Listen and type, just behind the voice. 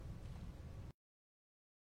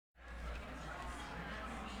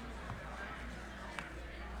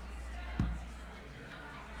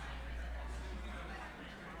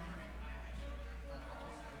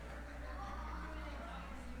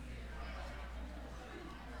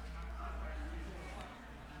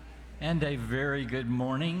And a very good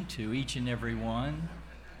morning to each and every one.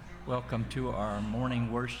 Welcome to our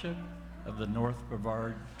morning worship of the North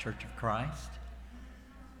Brevard Church of Christ.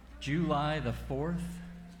 July the 4th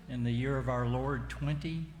in the year of our Lord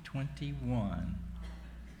 2021.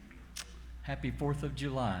 Happy 4th of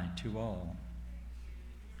July to all.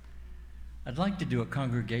 I'd like to do a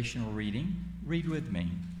congregational reading. Read with me.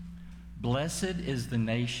 Blessed is the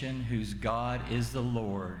nation whose God is the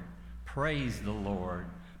Lord. Praise the Lord.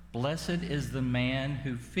 Blessed is the man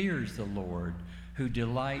who fears the Lord, who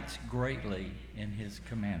delights greatly in his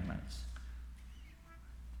commandments.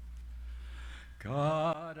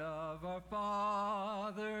 God of our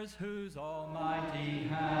fathers, whose almighty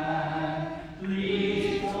hand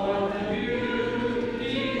leads toward the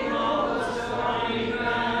beauty of the starry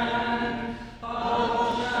band, of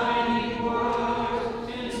the shining world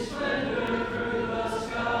in splendor through the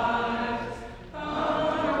skies,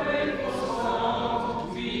 our faithful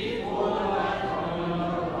songs before thy throne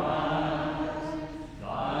arise.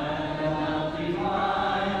 Thy love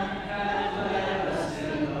divine hath led us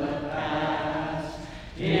in the past.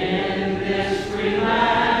 In this free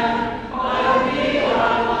land, by thee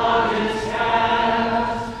our lot is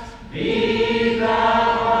cast. Be thou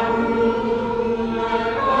our ruler,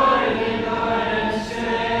 guardian, guide and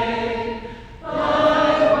stay. Thy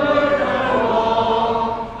word our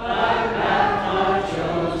law, thy path our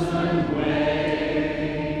chosen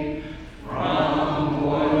way. From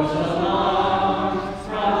portals alarmed,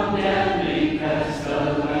 from deadly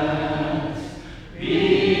pestilence,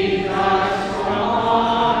 be thy strong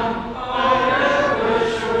arm our ever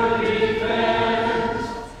sure defense.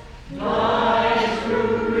 Thy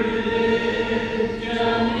true religion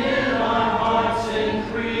in our hearts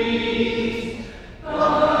increase.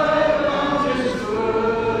 Thy bounteous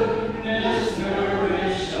goodness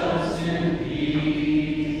nourish us in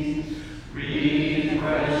peace.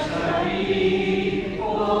 Refresh thy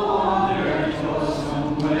people on their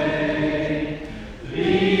toilsome way.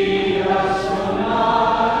 Lead us from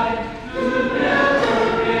night to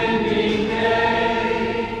never-ending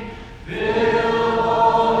day. Fill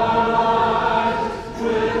all our lives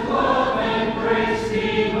with love and grace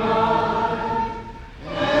divine.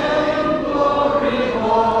 And glory,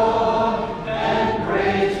 Lord, and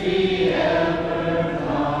praise be ever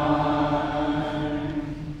thine.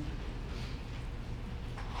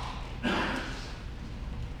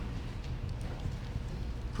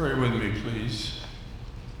 Pray with me, please.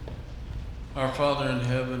 Our Father in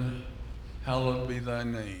heaven, hallowed be thy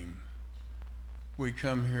name. We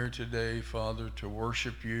come here today, Father, to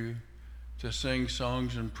worship you, to sing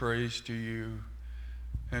songs and praise to you,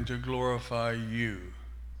 and to glorify you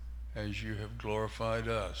as you have glorified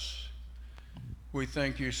us. We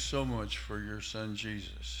thank you so much for your Son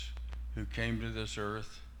Jesus, who came to this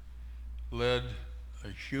earth, led a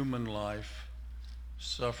human life,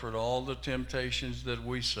 suffered all the temptations that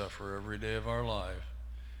we suffer every day of our life,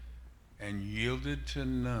 and yielded to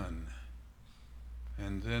none,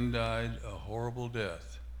 and then died a horrible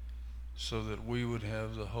death so that we would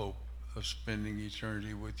have the hope of spending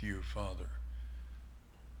eternity with you, Father.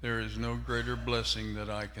 There is no greater blessing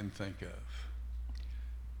that I can think of.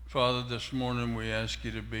 Father, this morning we ask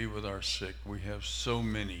you to be with our sick. We have so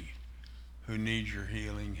many who need your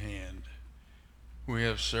healing hand. We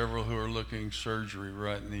have several who are looking surgery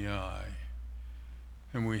right in the eye,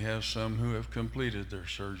 and we have some who have completed their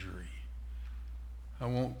surgery. I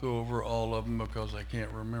won't go over all of them because I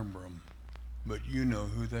can't remember them, but you know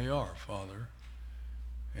who they are, Father,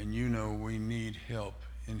 and you know we need help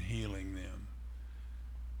in healing them.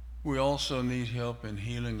 We also need help in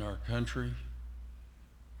healing our country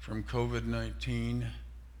from COVID-19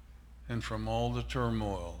 and from all the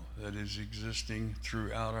turmoil that is existing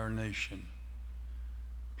throughout our nation.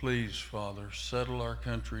 Please, Father, settle our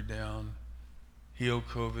country down, heal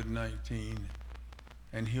COVID-19,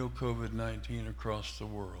 and heal COVID-19 across the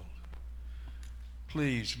world.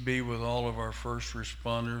 Please be with all of our first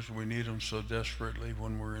responders. We need them so desperately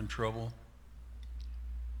when we're in trouble.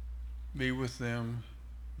 Be with them,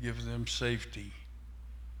 give them safety,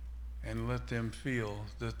 and let them feel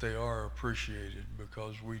that they are appreciated,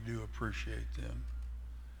 because we do appreciate them.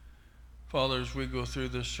 Father, as we go through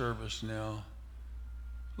this service now,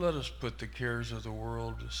 let us put the cares of the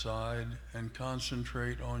world aside and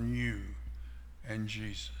concentrate on you and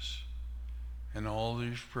Jesus. And all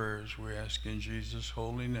these prayers we ask in Jesus'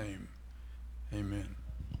 holy name. Amen.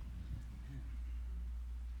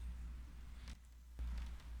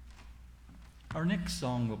 Our next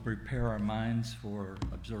song will prepare our minds for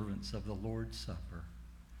observance of the Lord's Supper.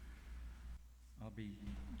 I'll be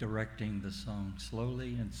directing the song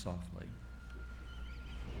slowly and softly.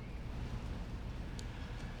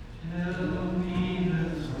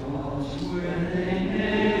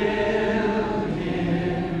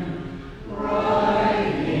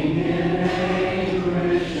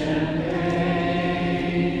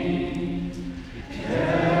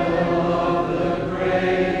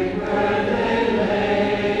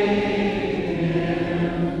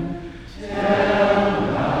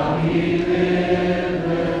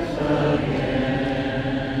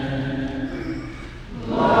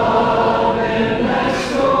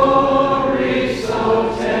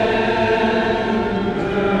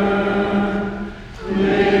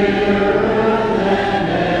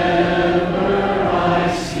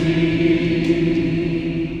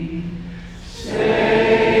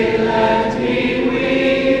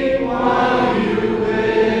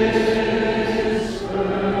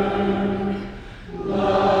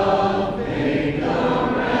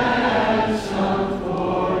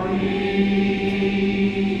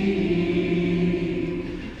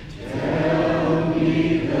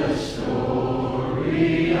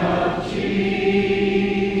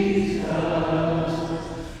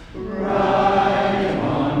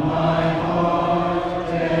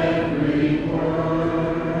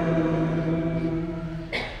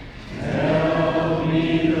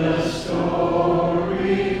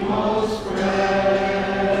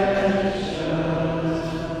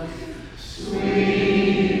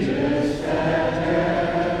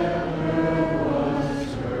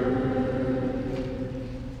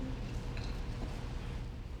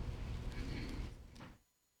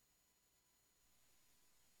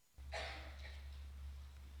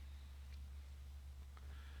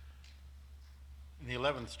 In the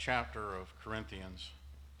 11th chapter of Corinthians,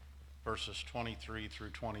 verses 23 through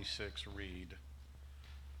 26 read,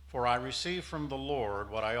 "For I received from the Lord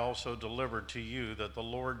what I also delivered to you, that the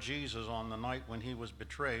Lord Jesus, on the night when he was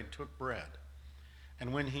betrayed, took bread.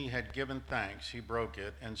 And when he had given thanks, he broke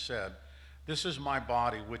it and said, 'This is my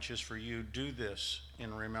body, which is for you. Do this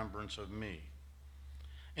in remembrance of me.'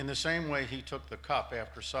 In the same way, he took the cup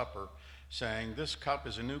after supper, saying, 'This cup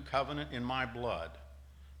is a new covenant in my blood.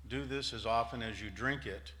 Do this as often as you drink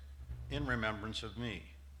it in remembrance of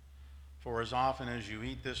me. For as often as you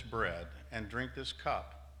eat this bread and drink this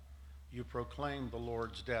cup, you proclaim the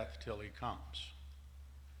Lord's death till he comes.'"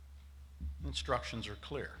 Instructions are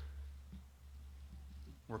clear.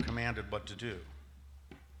 We're commanded what to do.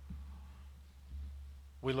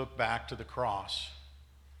 We look back to the cross,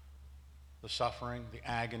 the suffering, the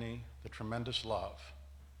agony, the tremendous love,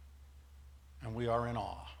 and we are in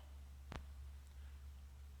awe.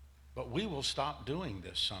 But we will stop doing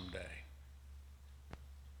this someday.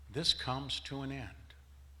 This comes to an end.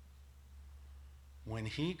 When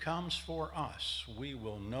he comes for us, we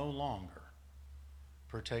will no longer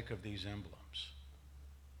partake of these emblems.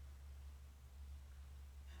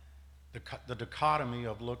 The dichotomy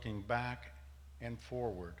of looking back and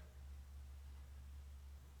forward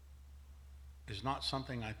is not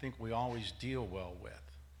something I think we always deal well with.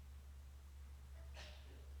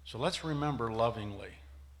 So let's remember lovingly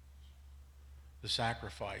the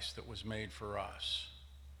sacrifice that was made for us.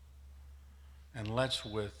 And let's,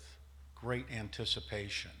 with great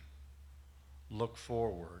anticipation, look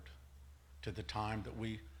forward to the time that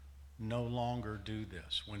we no longer do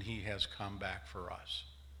this, when he has come back for us.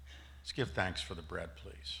 Let's give thanks for the bread,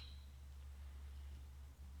 please.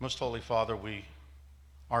 Most Holy Father, we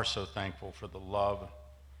are so thankful for the love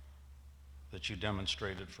that you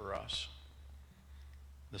demonstrated for us,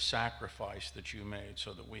 the sacrifice that you made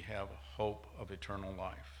so that we have hope of eternal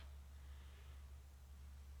life.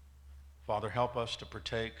 Father, help us to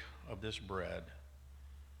partake of this bread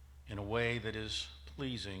in a way that is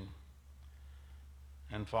pleasing,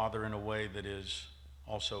 and Father, in a way that is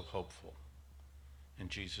also hopeful. In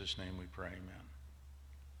Jesus' name we pray, amen.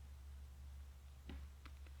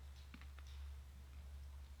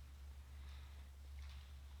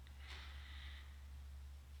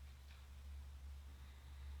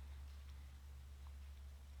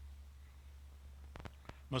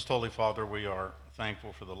 Most Holy Father, we are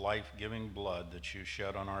thankful for the life-giving blood that you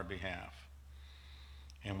shed on our behalf.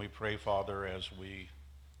 And we pray, Father, as we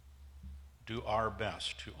do our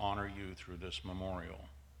best to honor you through this memorial,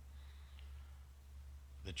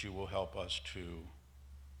 that you will help us to,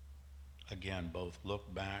 again, both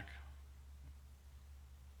look back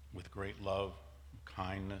with great love,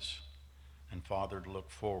 kindness, and Father, to look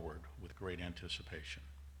forward with great anticipation.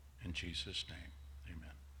 In Jesus' name,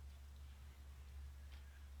 amen.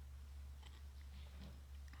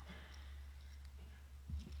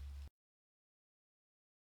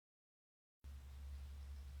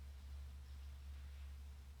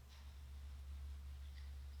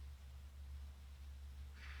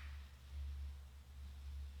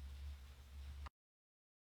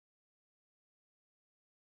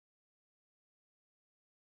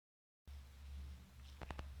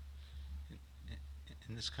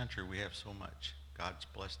 this country, we have so much. God's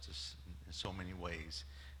blessed us in so many ways.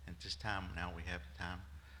 And at this time, now we have time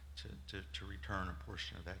to return a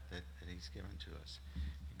portion of that he's given to us.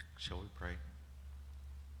 Shall we pray?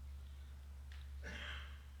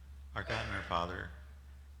 Our God and our Father,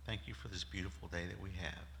 thank you for this beautiful day that we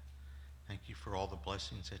have. Thank you for all the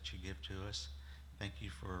blessings that you give to us. Thank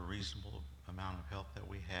you for a reasonable amount of help that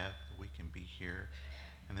we have, that we can be here,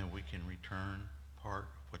 and that we can return part of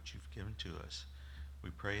what you've given to us. We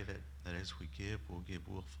pray that as we give, we'll give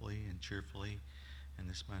willfully and cheerfully, and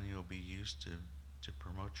this money will be used to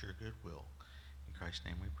promote your goodwill. In Christ's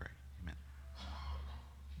name we pray. Amen.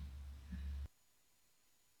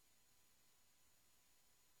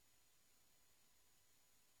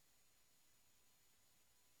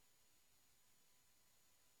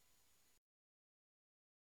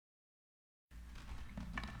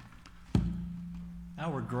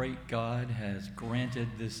 Our great God has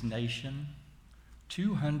granted this nation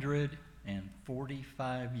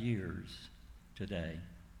 245 years today.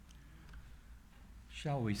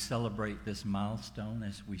 Shall we celebrate this milestone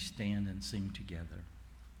as we stand and sing together?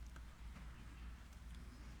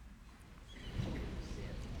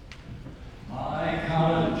 My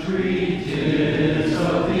country, 'tis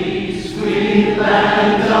of thee, sweet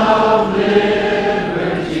land of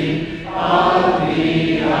liberty, of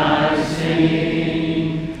thee I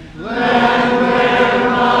sing. Land where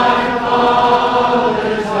my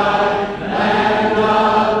fathers died, land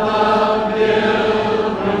of the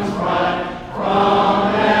pilgrim's pride,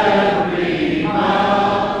 from every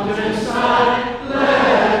mountain side,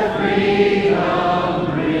 let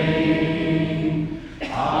freedom ring.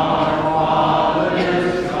 Our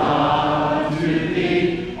fathers gone to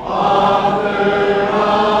thee, author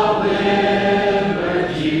of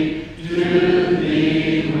liberty, to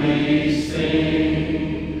thee we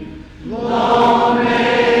sing. Long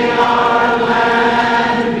may our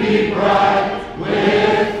land be bright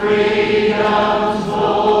with freedom's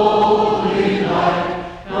holy light.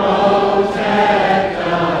 Protect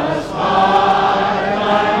us by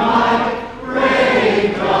thy might,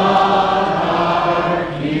 great God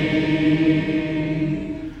our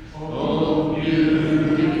King. Oh,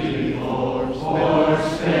 beautiful for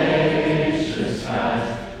spacious skies,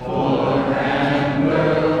 for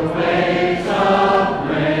amber waves of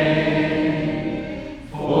rain,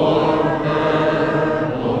 for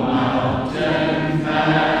purple mountain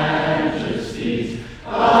majesties,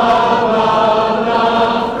 above the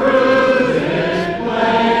fruited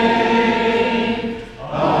plain.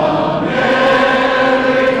 America,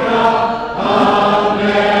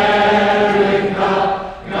 America,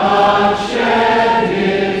 God shed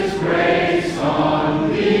his grace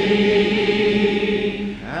on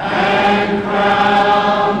thee, and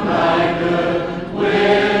crown thy good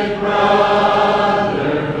with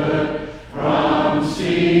brotherhood, from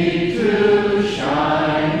sea to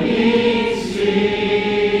shining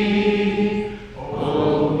sea.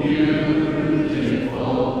 Oh,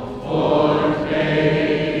 beautiful for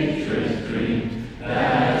patriot's dream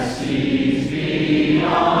that sees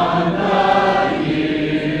beyond the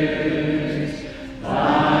years.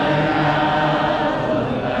 Thy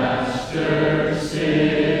alabaster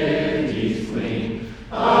cities gleam,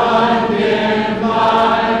 undimmed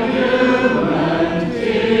by human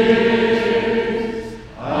tears.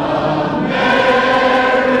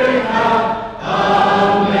 America,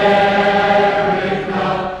 America,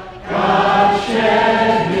 God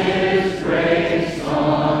shed his grace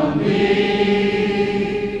on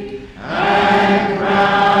thee, and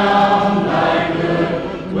crown thy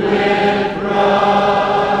good with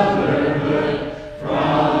brotherhood,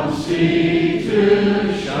 from sea to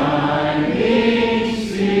shining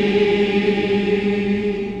sea.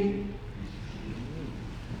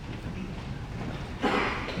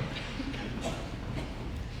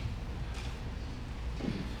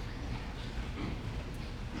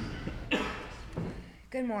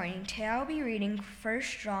 Good morning. Today I'll be reading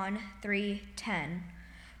 1 John 3:10.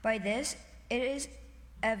 By this it is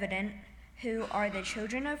evident who are the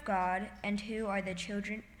children of God and who are the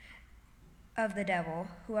children of the devil.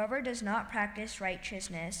 Whoever does not practice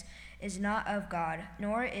righteousness is not of God,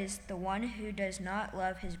 nor is the one who does not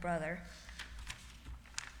love his brother.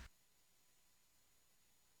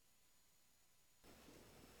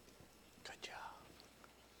 Good job.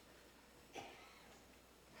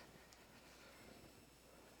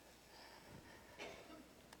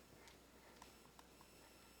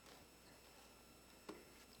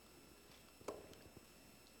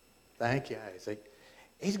 Thank you, Isaac.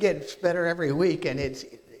 He's getting better every week, and he's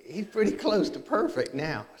pretty close to perfect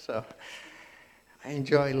now. So I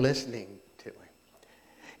enjoy listening to him.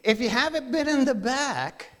 If you haven't been in the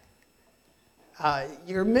back,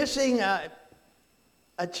 You're missing a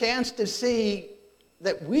chance to see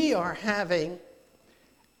that we are having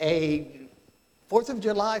a 4th of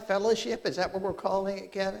July fellowship. Is that what we're calling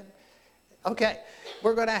it, Kevin? Okay.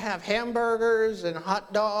 We're going to have hamburgers and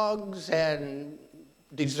hot dogs and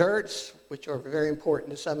desserts, which are very important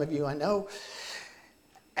to some of you, I know.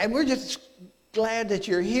 And we're just glad that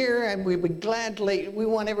you're here, and we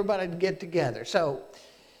want everybody to get together. So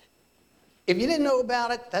if you didn't know about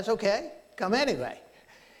it, that's okay. Come anyway.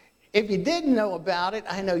 If you didn't know about it,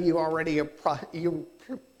 I know you already you're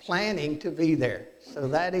planning to be there. So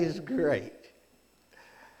that is great.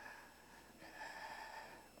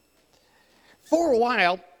 For a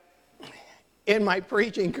while, in my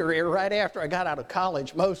preaching career, right after I got out of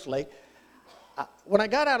college mostly, when I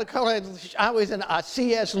got out of college, I was a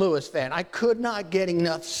C.S. Lewis fan. I could not get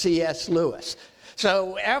enough C.S. Lewis.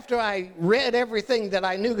 So after I read everything that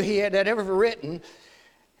I knew he had ever written,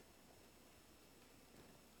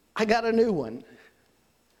 I got a new one.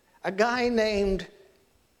 A guy named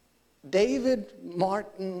David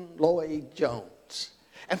Martin Lloyd Jones.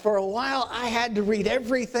 And for a while, I had to read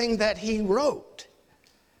everything that he wrote.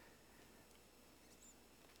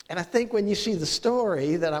 And I think when you see the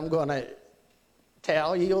story that I'm going to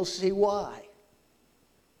tell, you'll see why.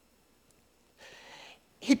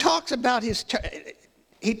 He talks about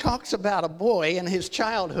a boy in his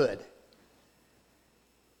childhood.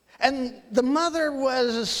 And the mother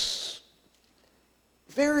was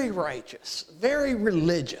very righteous, very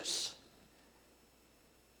religious.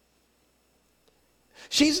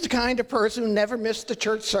 She's the kind of person who never missed a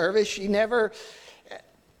church service. She never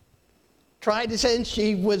tried to say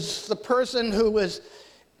she was the person who was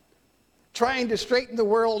trying to straighten the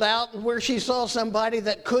world out, and where she saw somebody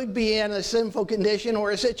that could be in a sinful condition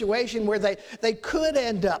or a situation where they could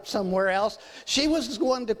end up somewhere else, she was the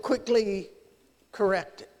one to quickly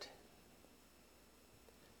correct it.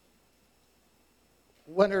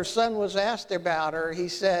 When her son was asked about her, he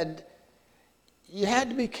said, "You had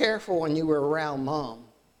to be careful when you were around Mom,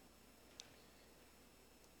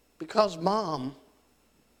 because Mom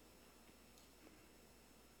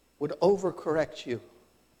would overcorrect you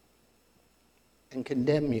and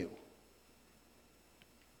condemn you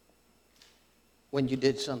when you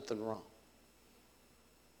did something wrong."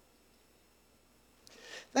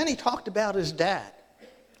 Then he talked about his dad,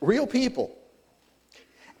 real people.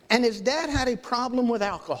 And his dad had a problem with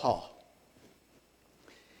alcohol.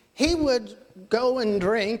 He would go and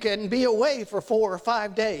drink and be away for 4 or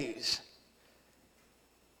 5 days.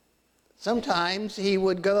 Sometimes he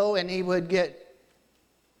would go and he would get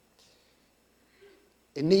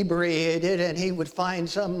inebriated, and he would find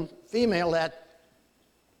some female at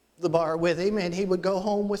the bar with him, and he would go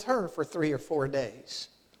home with her for 3 or 4 days.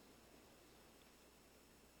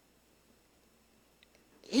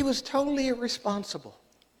 He was totally irresponsible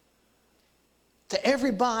to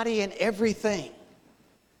everybody and everything.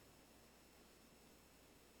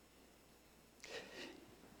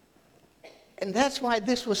 And that's why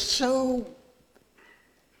this was so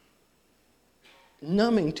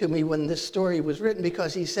numbing to me when this story was written,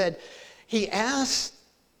 because he said he asked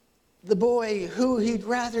the boy who he'd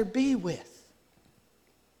rather be with.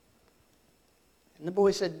 And the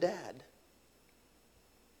boy said, "Dad."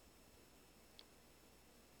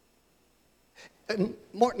 And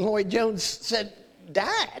Martin Lloyd Jones said,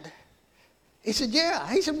 "Dad?" He said, "Yeah."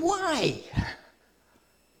 He said, "Why?"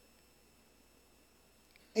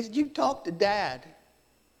 He said, "You talk to Dad,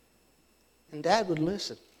 and Dad would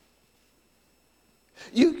listen.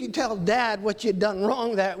 You could tell Dad what you'd done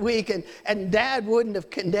wrong that week, and Dad wouldn't have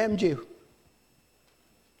condemned you.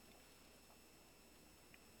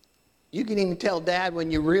 You can even tell Dad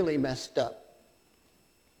when you really messed up."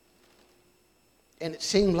 And it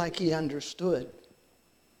seemed like he understood.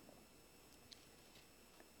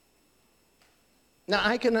 Now,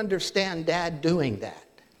 I can understand Dad doing that.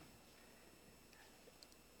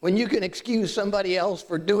 When you can excuse somebody else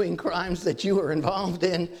for doing crimes that you were involved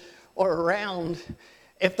in or around,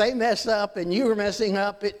 if they mess up and you are messing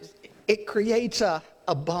up, it creates a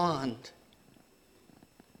bond.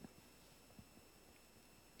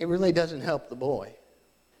 It really doesn't help the boy.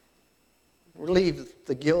 It relieves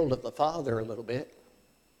the guilt of the father a little bit.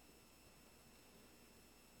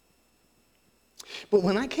 But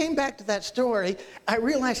when I came back to that story, I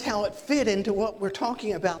realized how it fit into what we're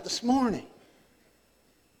talking about this morning.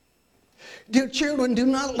 Dear children, do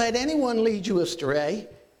not let anyone lead you astray.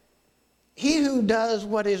 He who does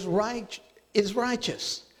what is right is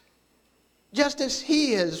righteous, just as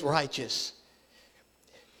he is righteous.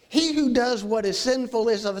 He who does what is sinful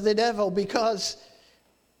is of the devil, because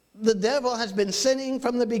the devil has been sinning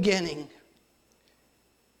from the beginning.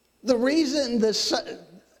 The reason the Son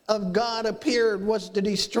of God appeared was to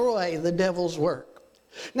destroy the devil's work.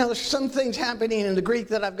 Now, there's some things happening in the Greek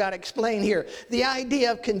that I've got to explain here. The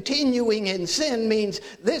idea of continuing in sin means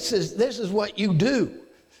this is what you do.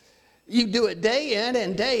 You do it day in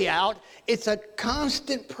and day out. It's a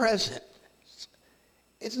constant presence.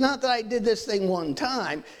 It's not that I did this thing one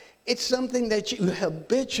time. It's something that you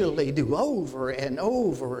habitually do over and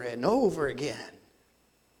over and over again.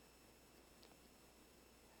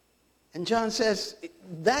 And John says,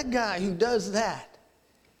 that guy who does that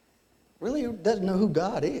really doesn't know who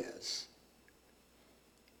God is.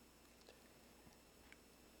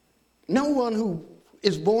 No one who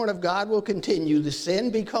is born of God will continue to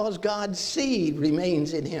sin because God's seed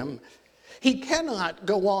remains in him. He cannot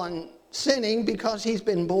go on sinning because he's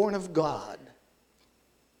been born of God.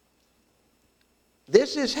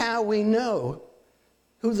 This is how we know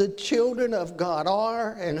who the children of God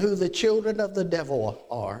are and who the children of the devil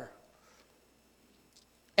are.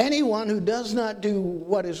 Anyone who does not do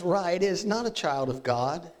what is right is not a child of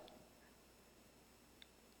God,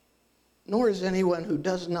 nor is anyone who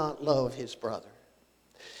does not love his brother.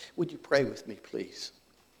 Would you pray with me, please?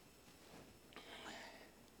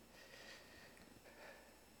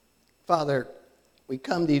 Father, we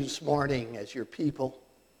come to you this morning as your people.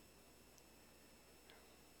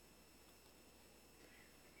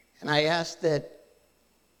 And I ask that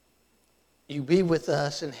you be with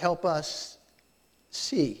us and help us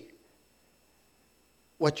see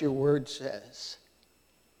what your word says.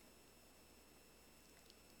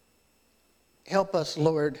 Help us,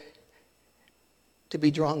 Lord, to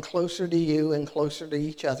be drawn closer to you and closer to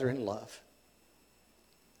each other in love.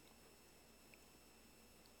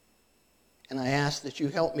 And I ask that you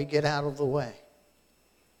help me get out of the way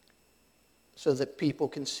so that people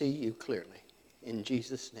can see you clearly. In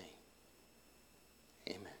Jesus' name,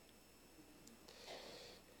 amen.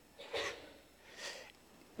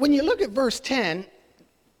 When you look at verse 10,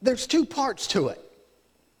 there's two parts to it.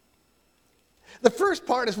 The first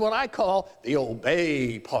part is what I call the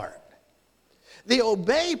obey part. The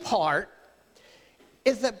obey part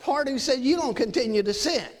is that part who said you don't continue to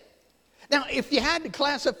sin. Now, if you had to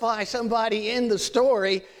classify somebody in the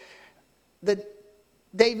story that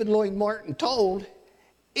David Lloyd Martin told,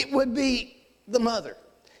 it would be the mother.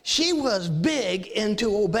 She was big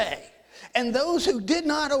into obey. And those who did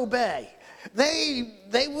not obey,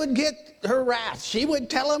 they would get her wrath. She would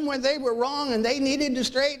tell them when they were wrong and they needed to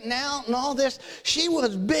straighten out and all this. She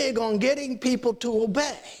was big on getting people to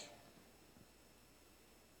obey.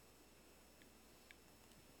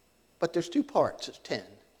 But there's two parts of 10.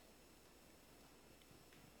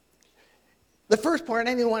 The first part,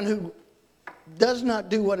 anyone who does not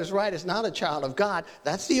do what is right is not a child of God.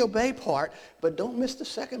 That's the obey part. But don't miss the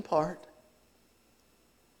second part.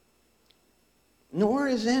 Nor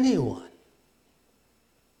is anyone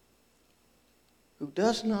who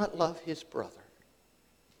does not love his brother.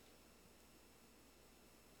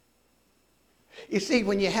 You see,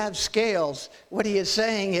 when you have scales, what he is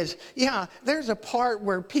saying is, yeah, there's a part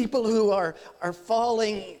where people who are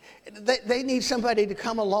falling, they need somebody to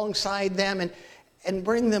come alongside them and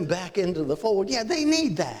bring them back into the fold. Yeah, they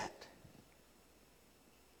need that.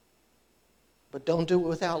 But don't do it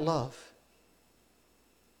without love.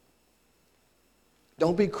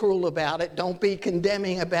 Don't be cruel about it. Don't be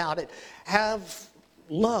condemning about it. Have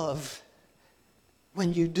love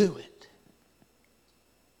when you do it.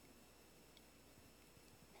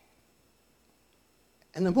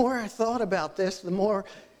 And the more I thought about this, the more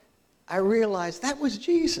I realized that was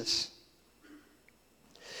Jesus.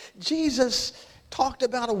 Jesus talked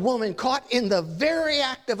about a woman caught in the very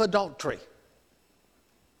act of adultery.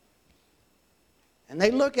 And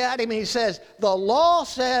they look at him and he says, the law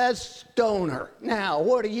says stone her. Now,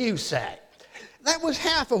 what do you say? That was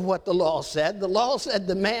half of what the law said. The law said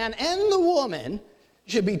the man and the woman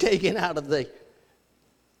should be taken out of the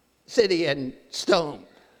city and stoned.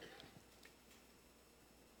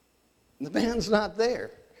 The man's not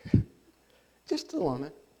there, just the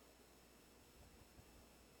woman.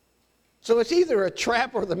 So it's either a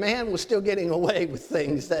trap or the man was still getting away with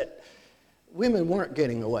things that women weren't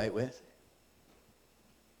getting away with.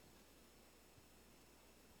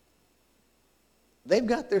 They've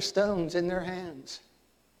got their stones in their hands.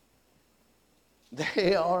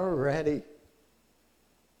 They are ready.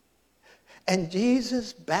 And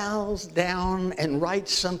Jesus bows down and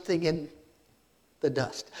writes something in the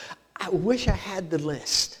dust. I wish I had the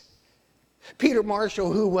list. Peter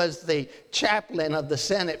Marshall, who was the chaplain of the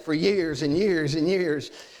Senate for years and years and years,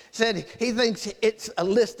 Said he thinks it's a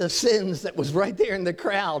list of sins that was right there in the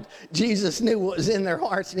crowd. Jesus knew what was in their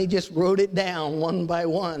hearts, and he just wrote it down one by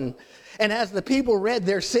one. And as the people read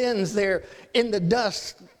their sins there in the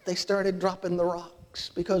dust, they started dropping the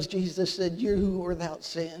rocks, because Jesus said, "You who are without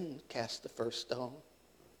sin, cast the first stone."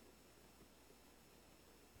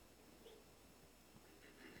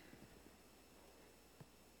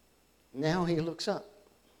 Now he looks up.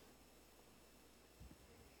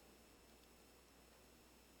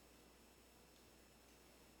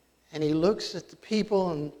 And he looks at the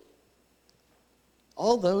people, and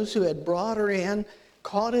all those who had brought her in,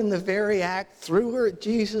 caught in the very act, threw her at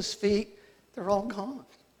Jesus' feet, they're all gone.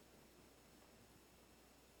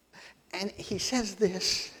 And he says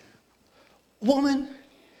this, "Woman,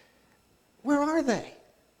 where are they?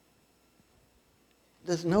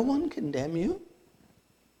 Does no one condemn you?"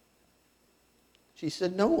 She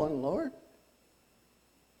said, "No one, Lord."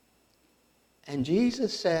 And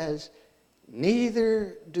Jesus says,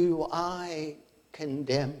 "Neither do I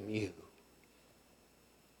condemn you.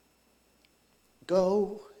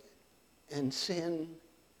 Go and sin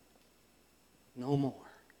no more."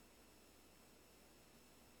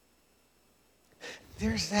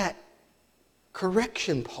 There's that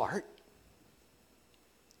correction part.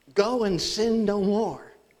 Go and sin no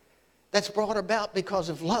more. That's brought about because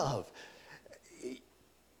of love.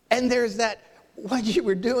 And there's that, what you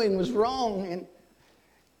were doing was wrong,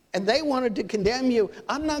 and they wanted to condemn you.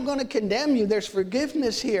 I'm not going to condemn you. There's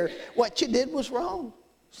forgiveness here. What you did was wrong,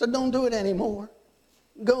 so don't do it anymore.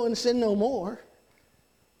 Go and sin no more.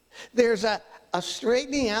 There's a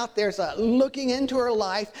straightening out. There's a looking into her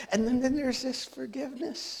life, and then there's this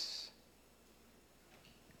forgiveness.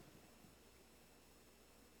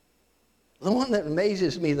 The one that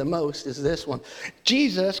amazes me the most is this one.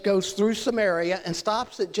 Jesus goes through Samaria and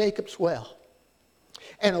stops at Jacob's well.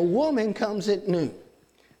 And a woman comes at noon.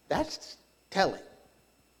 That's telling.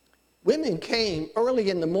 Women came early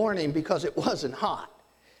in the morning because it wasn't hot.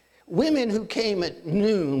 Women who came at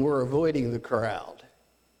noon were avoiding the crowd.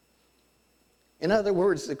 In other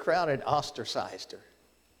words, the crowd had ostracized her.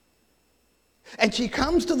 And she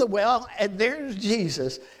comes to the well, and there's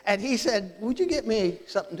Jesus. And he said, "Would you get me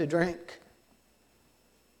something to drink?"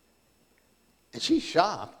 And she's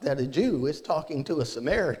shocked that a Jew is talking to a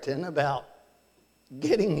Samaritan about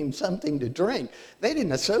getting him something to drink. They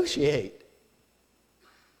didn't associate.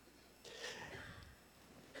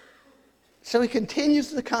 So he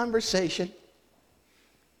continues the conversation.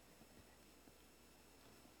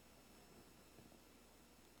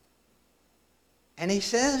 And he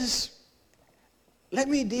says, "Let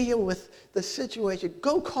me deal with the situation.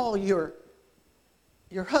 Go call your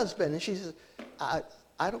husband." And she says,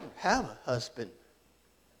 I don't have a husband."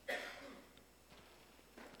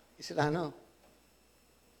 He said, "I know.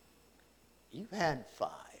 You've had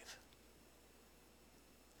 5.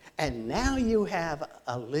 And now you have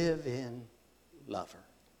a live-in lover."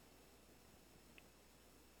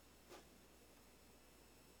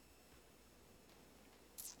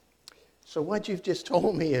 So what you've just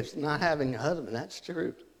told me is not having a husband. That's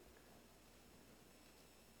true.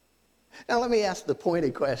 Now let me ask the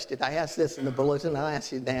pointed question. I asked this in the bulletin. I'll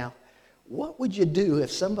ask you now. What would you do if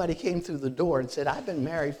somebody came through the door and said, "I've been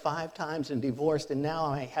married 5 times and divorced, and now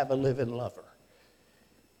I have a live-in lover"?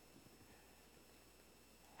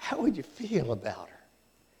 How would you feel about her?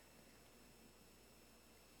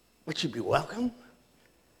 Would you be welcome?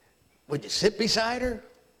 Would you sit beside her?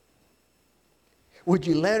 Would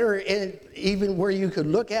you let her in even where you could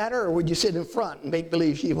look at her, or would you sit in front and make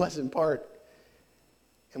believe she wasn't part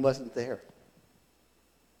and wasn't there?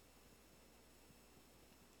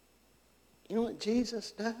 You know what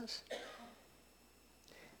Jesus does?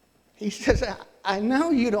 He says, I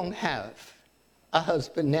know you don't have a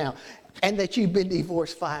husband now, and that you've been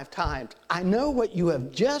divorced 5 times. I know what you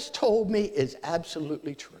have just told me is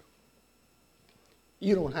absolutely true.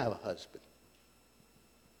 You don't have a husband.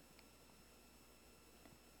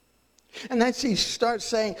 And then he starts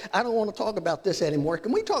saying, "I don't want to talk about this anymore.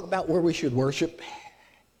 Can we talk about where we should worship?"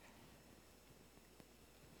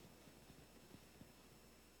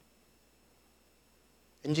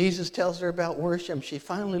 And Jesus tells her about worship. She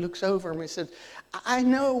finally looks over him and says, "I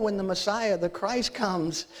know when the Messiah, the Christ,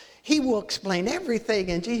 comes, he will explain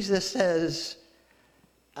everything." And Jesus says,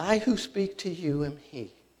 "I who speak to you am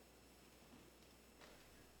he."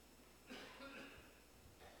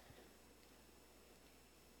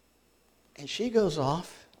 And she goes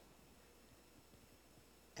off,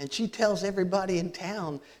 and she tells everybody in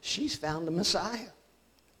town she's found the Messiah.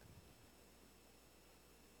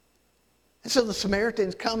 And so the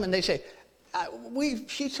Samaritans come and they say,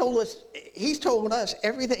 he's told us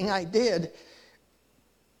everything I did.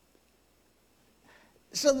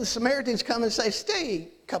 So the Samaritans come and say, stay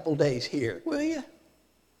a couple days here, will you?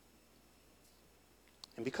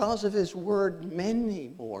 And because of his word,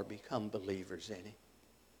 many more become believers in him.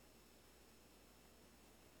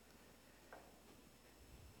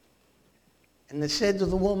 And they said to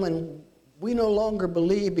the woman, we no longer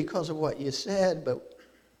believe because of what you said, but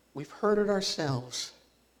we've heard it ourselves.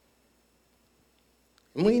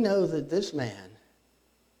 And we know that this man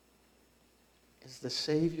is the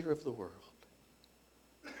Savior of the world.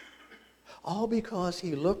 All because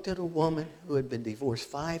he looked at a woman who had been divorced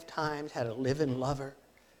 5 times, had a living lover,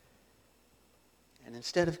 and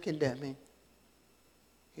instead of condemning,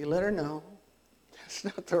 he let her know that's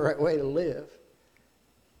not the right way to live.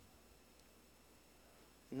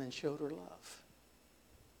 And then showed her love.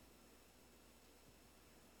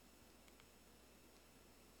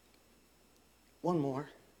 One more.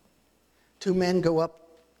 2 men go up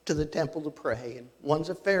to the temple to pray, and one's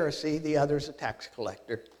a Pharisee, the other's a tax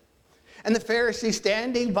collector. And the Pharisee,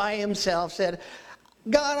 standing by himself, said,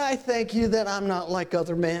 God, I thank you that I'm not like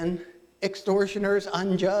other men, extortioners,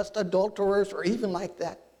 unjust, adulterers, or even like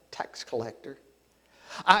that tax collector.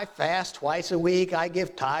 I fast twice a week. I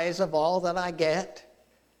give tithes of all that I get.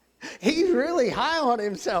 He's really high on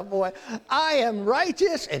himself, boy. I am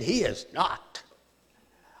righteous, and he is not.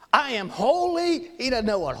 I am holy. He doesn't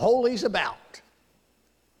know what holy's about.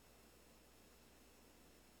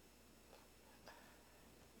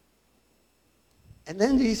 And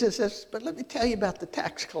then Jesus says, but let me tell you about the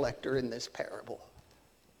tax collector in this parable.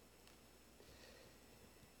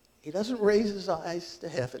 He doesn't raise his eyes to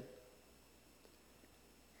heaven,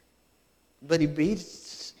 but he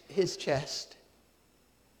beats his chest.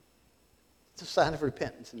 It's a sign of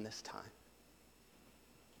repentance in this time.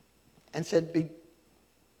 And said, be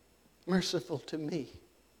merciful to me.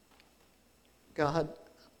 God,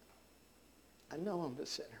 I know I'm a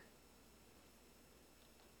sinner.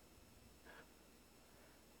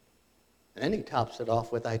 And then he tops it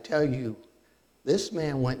off with, I tell you, this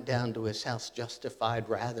man went down to his house justified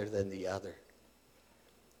rather than the other.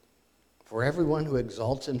 For everyone who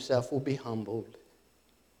exalts himself will be humbled,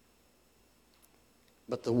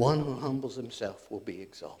 but the one who humbles himself will be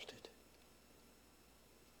exalted.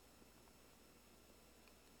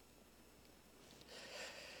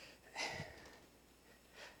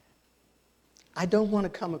 I don't want to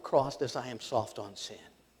come across as I am soft on sin.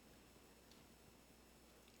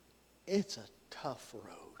 It's a tough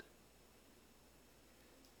road.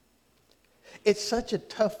 It's such a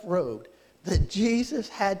tough road that Jesus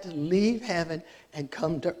had to leave heaven and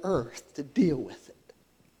come to earth to deal with it.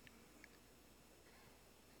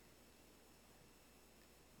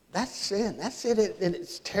 That's sin. That's it in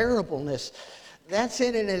its terribleness. That's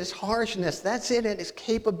it in its harshness. That's it in its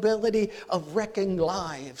capability of wrecking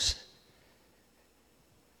lives.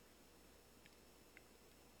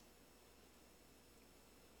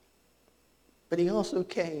 But he also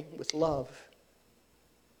came with love.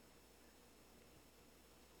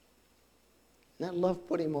 And that love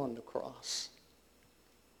put him on the cross.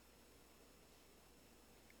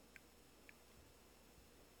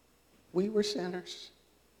 We were sinners,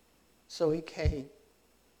 so he came.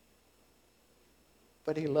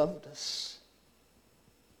 But he loved us,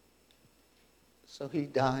 so he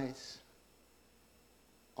dies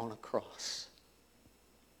on a cross.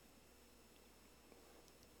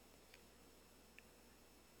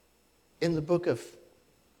 In the book of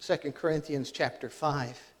 2 Corinthians chapter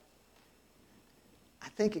 5, I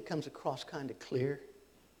think it comes across kind of clear.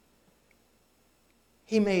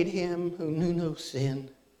 He made him who knew no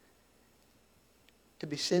sin to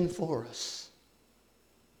be sin for us,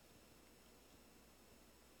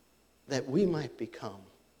 that we might become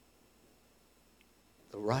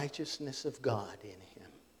the righteousness of God in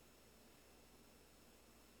him.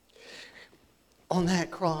 On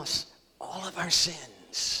that cross, all of our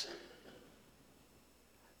sins.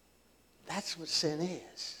 That's what sin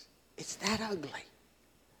is. It's that ugly.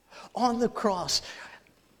 On the cross,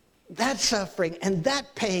 that suffering and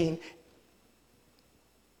that pain,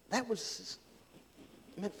 that was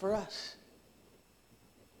meant for us.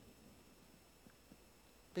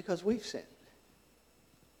 Because we've sinned.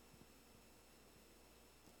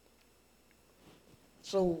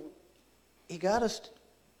 So he got us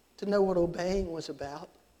to know what obeying was about.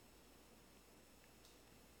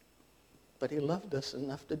 But he loved us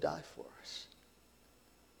enough to die for us.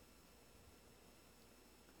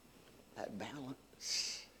 That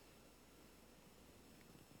balance.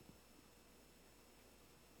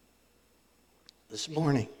 This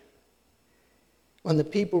morning, when the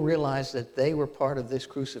people realized that they were part of this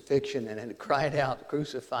crucifixion and had cried out,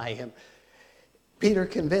 crucify him, Peter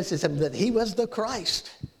convinces them that he was the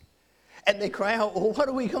Christ. And they cry out, well, what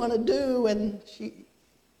are we going to do? And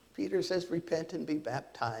Peter says, repent and be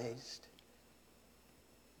baptized.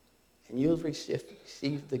 And you'll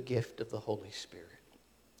receive the gift of the Holy Spirit.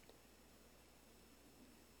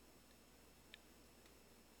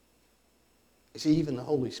 You see, even the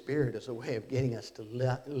Holy Spirit is a way of getting us to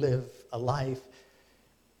live a life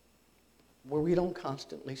where we don't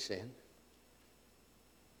constantly sin.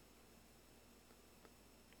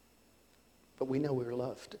 But we know we're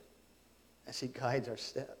loved as he guides our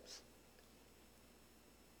steps.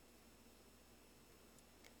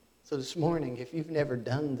 So this morning, if you've never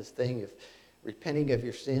done this thing of repenting of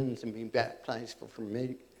your sins and being baptized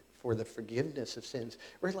for the forgiveness of sins,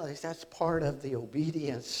 realize that's part of the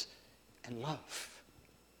obedience and love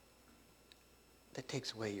that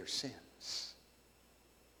takes away your sins.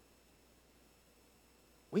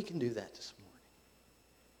 We can do that this morning.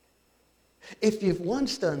 If you've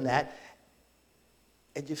once done that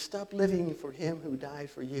and you've stopped living for him who died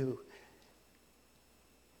for you,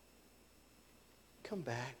 come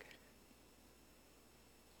back.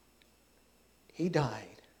 He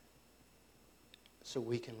died so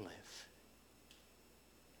we can live.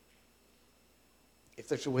 If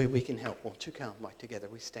there's a way we can help, won't you come while together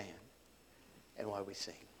we stand and while we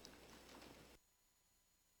sing?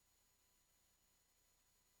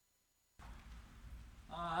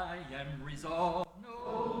 I am resolved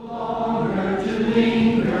no longer to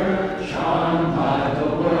linger, charmed by the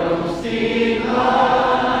world's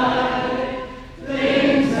delight.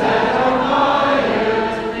 Things that are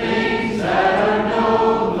higher, things that are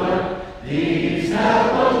nobler, these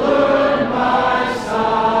have allured my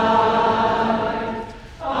sight.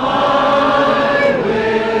 I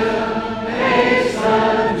will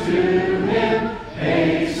hasten to him,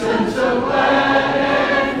 hasten so glad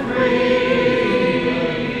and free.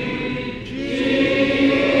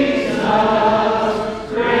 Jesus,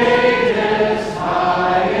 greatest,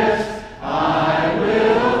 highest, I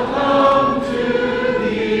will come to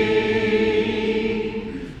thee.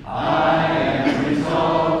 I am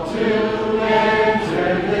resolved to enter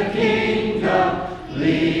the kingdom,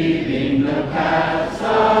 leaving the paths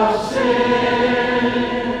of sin.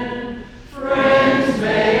 Friends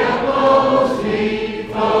may oppose me,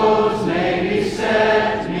 foes may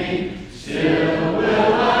beset me, still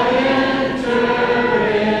will I enter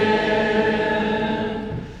in.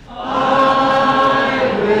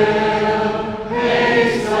 I will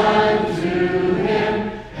hasten to him,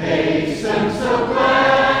 hasten so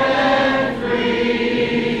glad and free.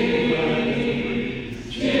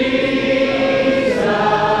 Jesus,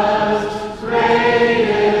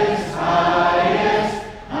 greatest, highest,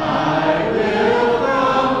 I will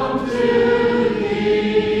come to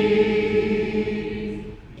thee.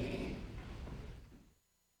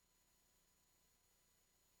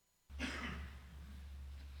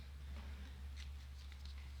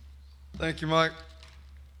 Thank you, Mike.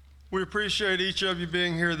 We appreciate each of you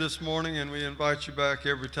being here this morning, and we invite you back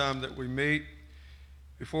every time that we meet.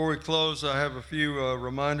 Before we close, I have a few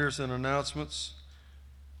reminders and announcements.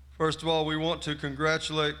 First of all, we want to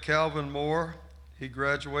congratulate Calvin Moore. He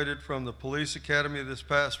graduated from the Police Academy this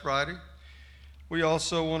past Friday. We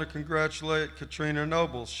also want to congratulate Katrina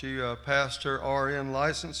Nobles. She passed her RN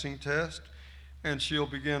licensing test, and she'll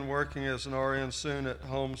begin working as an RN soon at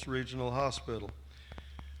Holmes Regional Hospital.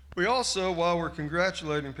 We also, while we're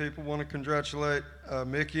congratulating people, want to congratulate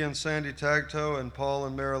Mickey and Sandy Tagtoe and Paul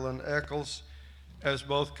and Marilyn Eccles, as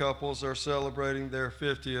both couples are celebrating their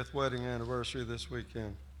 50th wedding anniversary this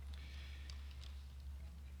weekend.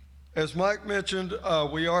 As Mike mentioned,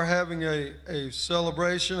 we are having a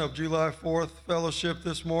celebration of July 4th fellowship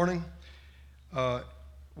this morning.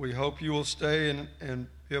 We hope you will stay and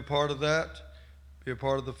be a part of that, be a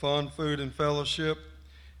part of the fun, food, and fellowship.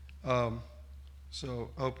 So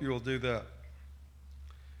hope you will do that.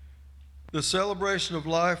 The celebration of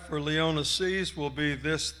life for Leona Seas will be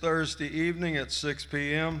this Thursday evening at 6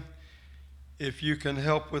 p.m. If you can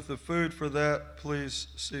help with the food for that, please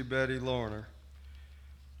see Betty Lorner.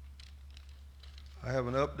 I have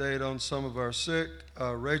an update on some of our sick.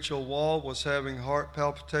 Rachel Wall was having heart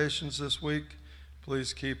palpitations this week.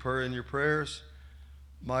 Please keep her in your prayers.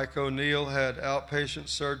 Mike O'Neill had outpatient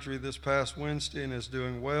surgery this past Wednesday and is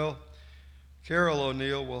doing well. Carol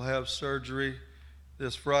O'Neill will have surgery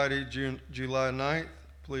this Friday, July 9th.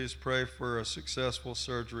 Please pray for a successful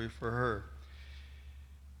surgery for her.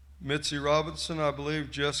 Mitzi Robinson, I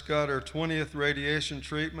believe, just got her 20th radiation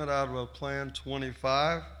treatment out of a planned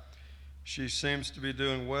 25. She seems to be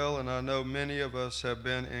doing well, and I know many of us have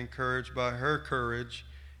been encouraged by her courage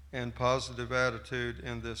and positive attitude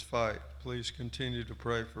in this fight. Please continue to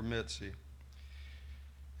pray for Mitzi.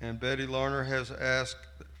 And Betty Larner has asked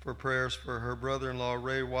for prayers for her brother-in-law,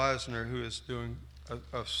 Ray Wisner, who is doing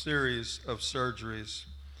a series of surgeries.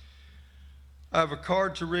 I have a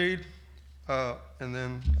card to read, and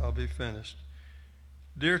then I'll be finished.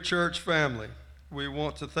 Dear church family, we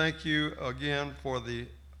want to thank you again for the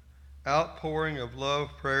outpouring of love,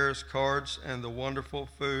 prayers, cards, and the wonderful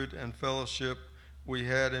food and fellowship we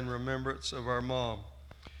had in remembrance of our mom.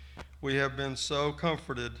 We have been so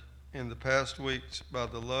comforted in the past weeks by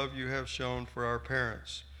the love you have shown for our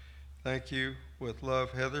parents. Thank you. With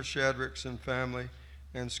love, Heather Shadricks and family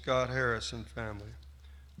and Scott Harris and family.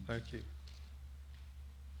 Thank you.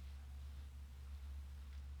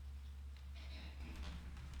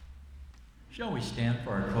 Shall we stand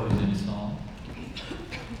for our closing song?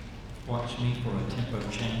 Watch me for a tempo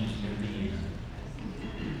change near the end.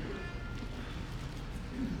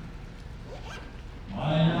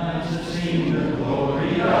 Mine eyes have seen the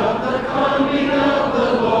glory of the coming of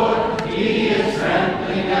the Lord. He is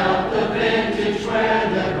trampling out the vintage where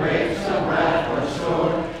the grapes of wrath were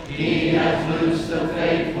stored. He has loosed the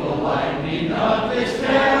fateful lightning of his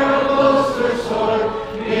terrible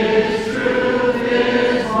sword. His truth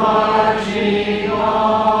is marching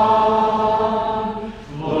on.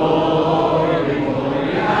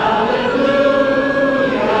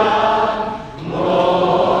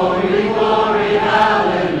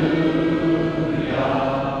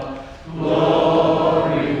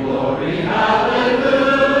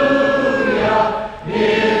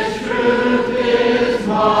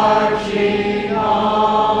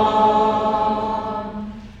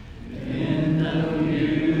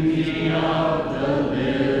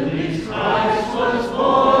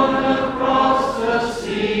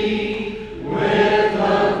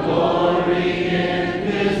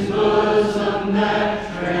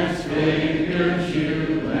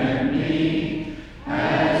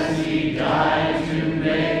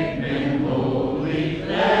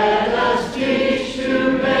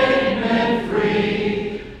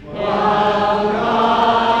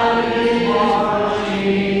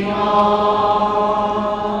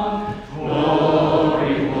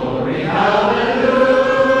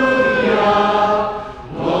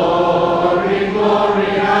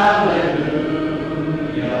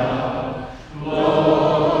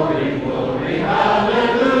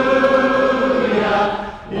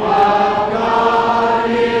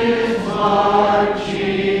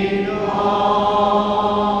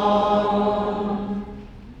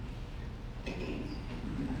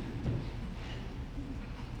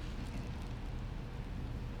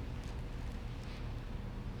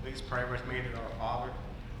 Please pray with me to our Father.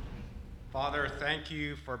 Father, thank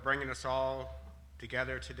you for bringing us all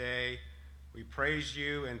together today. We praise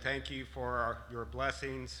you and thank you for your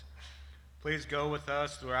blessings. Please go with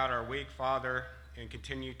us throughout our week, Father, and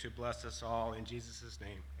continue to bless us all. In Jesus'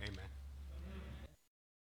 name, amen.